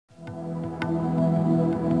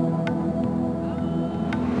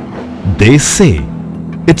They say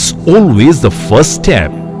it's always the first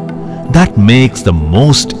step that makes the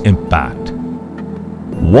most impact.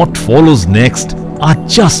 What follows next are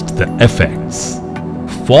just the effects.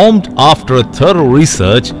 Formed after a thorough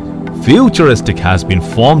research, Futuristic has been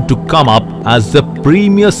formed to come up as the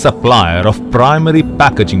premier supplier of primary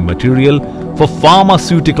packaging material for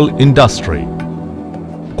pharmaceutical industry.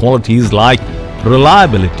 Qualities like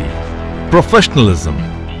reliability, professionalism,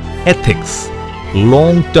 ethics,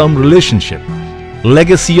 long-term relationship,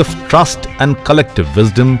 legacy of trust and collective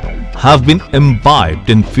wisdom have been imbibed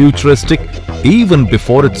in Futuristic even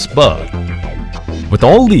before its birth. With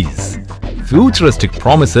all these, Futuristic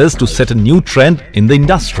promises to set a new trend in the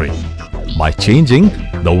industry by changing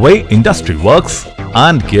the way industry works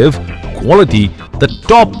and give quality the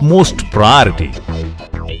topmost priority.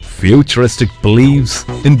 Futuristic believes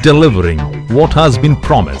in delivering what has been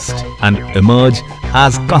promised and emerge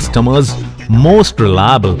as customers' most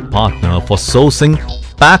reliable partner for sourcing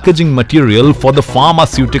packaging material for the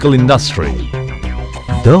pharmaceutical industry.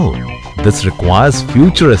 Though this requires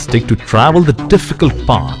Futuristic to travel the difficult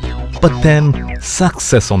path, but then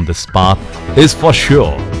success on this path is for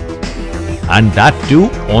sure, and that too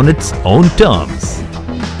on its own terms.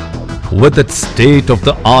 With its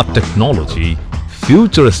state-of-the-art technology,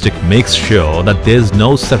 Futuristic makes sure that there is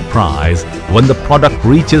no surprise when the product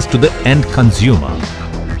reaches to the end consumer,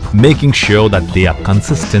 making sure that they are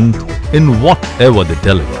consistent in whatever they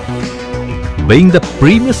deliver. Being the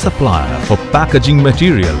premier supplier for packaging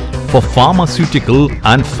material for pharmaceutical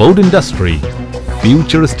and food industry,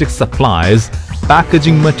 Futuristic supplies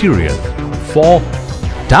packaging material for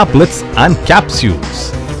tablets and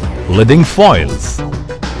capsules, lidding foils,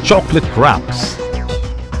 chocolate wraps,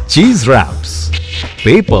 cheese wraps,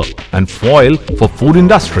 paper and foil for food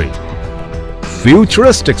industry.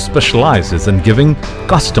 Futuristic specializes in giving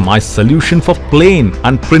customized solution for plain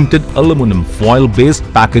and printed aluminum foil-based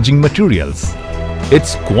packaging materials.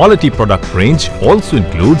 Its quality product range also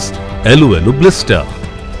includes Elu blister,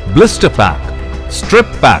 blister pack, strip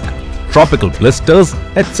pack, tropical blisters,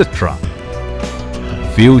 etc.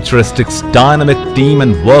 Futuristic's dynamic team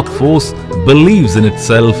and workforce believes in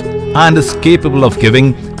itself and is capable of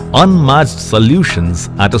giving unmatched solutions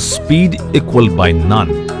at a speed equaled by none,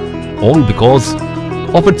 all because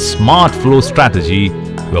of its smart flow strategy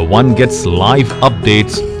where one gets live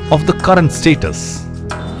updates of the current status.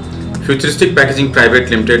 Futuristic Packaging Pvt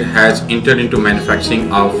Ltd has entered into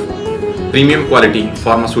manufacturing of premium quality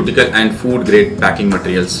pharmaceutical and food grade packing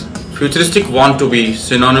materials. Futuristic want to be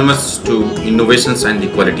synonymous to innovations and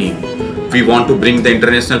the quality. We want to bring the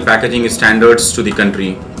international packaging standards to the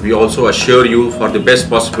country. We also assure you for the best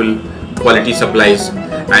possible quality supplies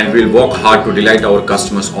and will work hard to delight our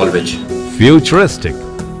customers always. Futuristic,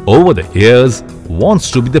 over the years, wants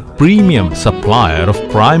to be the premium supplier of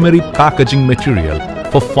primary packaging material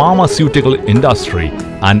for pharmaceutical industry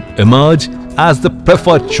and emerge as the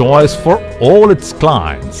preferred choice for all its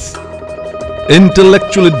clients.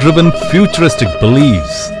 Intellectually driven, Futuristic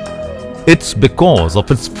believes it's because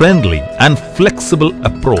of its friendly and flexible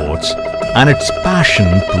approach and its passion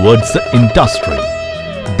towards the industry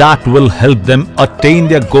that will help them attain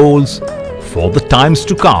their goals for the times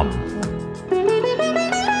to come.